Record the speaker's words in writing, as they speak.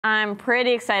I'm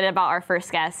pretty excited about our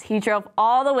first guest. He drove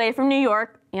all the way from New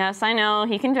York. Yes, I know,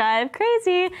 he can drive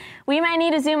crazy. We might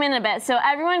need to zoom in a bit, so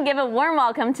everyone give a warm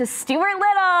welcome to Stuart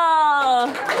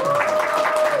Little.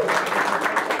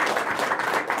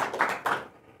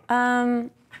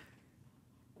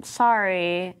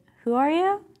 Sorry, who are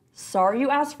you? Sorry you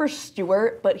asked for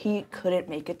Stuart, but he couldn't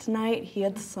make it tonight. He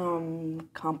had some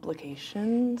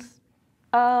complications.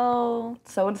 Oh.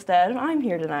 So instead, I'm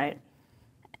here tonight.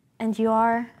 And you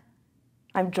are?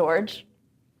 I'm George.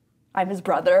 I'm his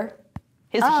brother.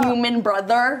 His human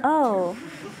brother. Oh,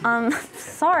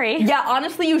 sorry. Yeah,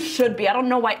 honestly, you should be. I don't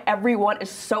know why everyone is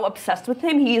so obsessed with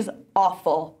him. He's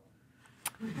awful.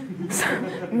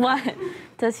 What?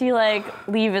 Does he, like,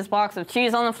 leave his box of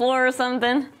cheese on the floor or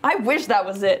something? I wish that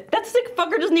was it. That sick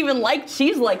fucker doesn't even like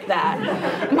cheese like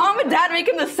that. Mom and Dad make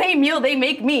him the same meal they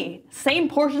make me. Same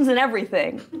portions and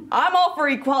everything. I'm all for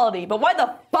equality, but why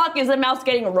the fuck is a mouse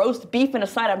getting roast beef and a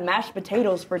side of mashed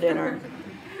potatoes for dinner?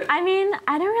 I mean,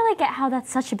 I don't really get how that's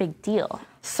such a big deal.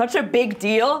 Such a big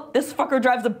deal? This fucker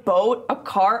drives a boat, a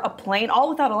car, a plane, all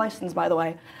without a license, by the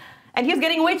way. And he's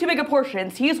getting way too big of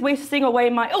portions. He's wasting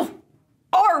away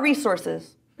our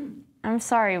resources. I'm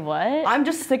sorry, what? I'm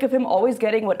just sick of him always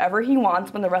getting whatever he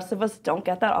wants when the rest of us don't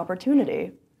get that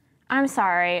opportunity. I'm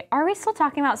sorry. Are we still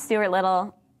talking about Stuart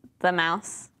Little, the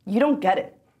mouse? You don't get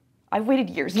it. I've waited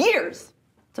years,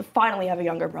 to finally have a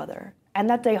younger brother. And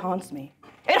that day haunts me.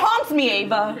 It haunts me,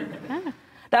 Ava. Yeah.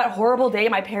 That horrible day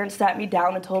my parents sat me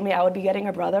down and told me I would be getting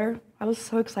a brother. I was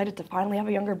so excited to finally have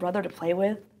a younger brother to play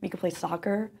with. We could play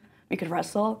soccer, we could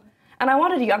wrestle. And I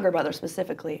wanted a younger brother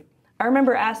specifically. I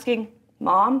remember asking,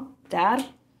 Mom, Dad,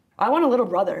 I want a little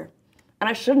brother. And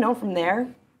I should have known from there,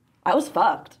 I was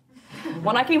fucked.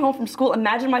 When I came home from school,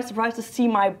 imagine my surprise to see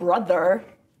my brother,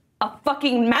 a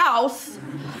fucking mouse.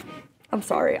 I'm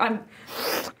sorry,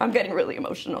 I'm getting really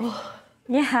emotional.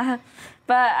 Yeah,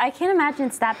 but I can't imagine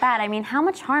it's that bad. I mean, how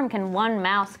much harm can one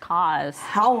mouse cause?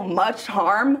 How much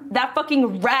harm? That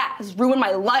fucking rat has ruined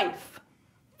my life.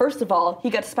 First of all, he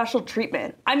gets special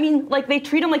treatment. I mean, like, they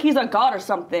treat him like he's a god or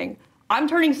something. I'm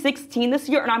turning 16 this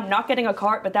year and I'm not getting a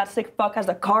car, but that sick fuck has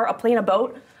a car, a plane, a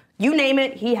boat. You name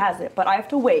it, he has it, but I have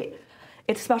to wait.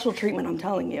 It's special treatment, I'm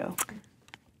telling you.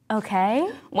 Okay.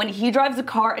 When he drives a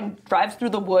car and drives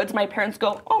through the woods, my parents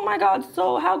go, oh my God,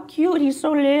 so how cute, he's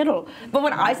so little. But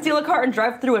when I steal a car and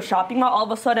drive through a shopping mall, all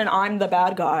of a sudden I'm the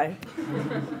bad guy.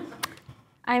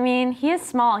 I mean, he is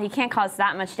small, he can't cause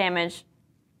that much damage.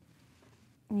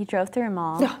 You drove through a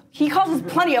mall. He causes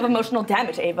plenty of emotional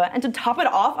damage, Ava. And to top it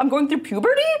off, I'm going through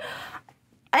puberty?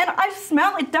 And I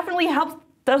smell, it definitely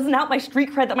doesn't help my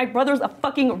street cred that my brother's a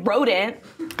fucking rodent.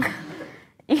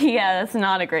 Yeah, that's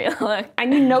not a great look.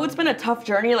 And you know it's been a tough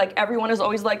journey. Like, everyone is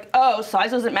always like, oh,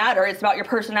 size doesn't matter, it's about your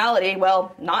personality.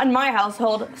 Well, not in my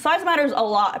household. Size matters a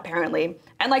lot, apparently.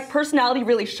 And, like, personality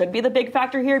really should be the big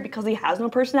factor here because he has no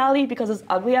personality because his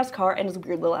ugly-ass car and his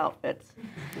weird little outfits.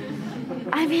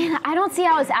 I mean, I don't see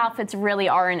how his outfits really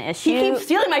are an issue. He keeps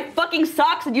stealing my fucking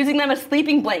socks and using them as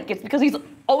sleeping blankets because he's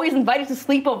always invited to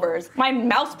sleepovers. My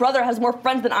mouse brother has more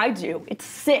friends than I do. It's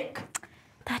sick.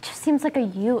 That just seems like a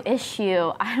you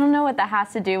issue. I don't know what that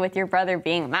has to do with your brother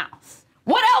being a mouse.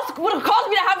 What else would have caused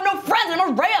me to have no friends? I'm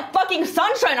a ray of fucking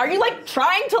sunshine. Are you, like,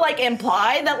 trying to, like,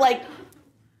 imply that, like...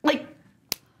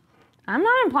 I'm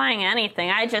not implying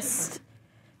anything.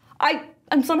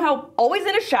 I'm somehow always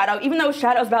in a shadow, even though a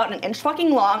shadow is about an inch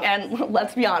fucking long, and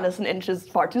let's be honest, an inch is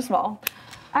far too small.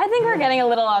 I think we're getting a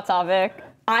little off topic.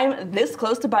 I'm this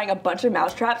close to buying a bunch of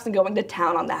mousetraps and going to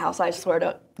town on the house, I swear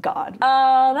to God.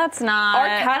 Oh, that's not... Our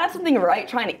cat had something right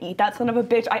trying to eat that son of a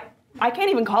bitch. I can't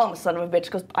even call him a son of a bitch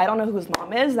because I don't know who his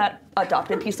mom is, that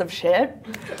adopted piece of shit.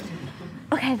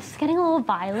 Okay, this is getting a little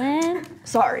violent.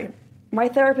 Sorry. My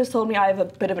therapist told me I have a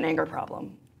bit of an anger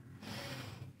problem.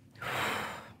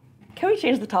 Can we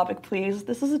change the topic, please?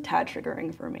 This is a tad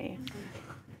triggering for me.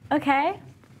 Okay.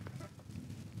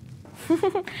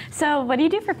 So, what do you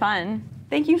do for fun?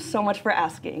 Thank you so much for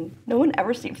asking. No one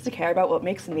ever seems to care about what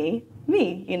makes me,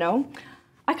 you know?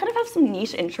 I kind of have some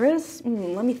niche interests.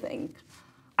 Let me think.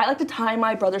 I like to tie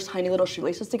my brother's tiny little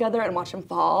shoelaces together and watch him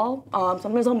fall.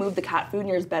 Sometimes I'll move the cat food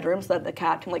near his bedroom so that the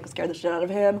cat can, like, scare the shit out of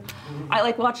him. I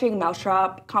like watching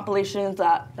mousetrap compilations,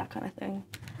 that kind of thing.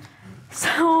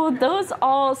 So those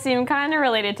all seem kind of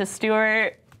related to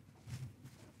Stuart.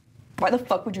 Why the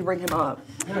fuck would you bring him up?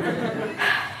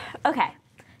 Okay,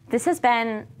 this has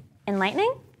been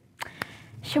enlightening.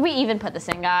 Should we even put this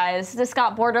in, guys? This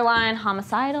got borderline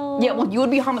homicidal. Yeah, well, you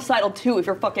would be homicidal too if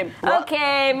you're fucking...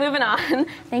 Okay, moving on.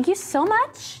 Thank you so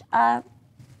much.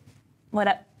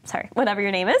 Whatever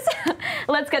your name is.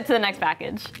 Let's get to the next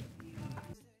package.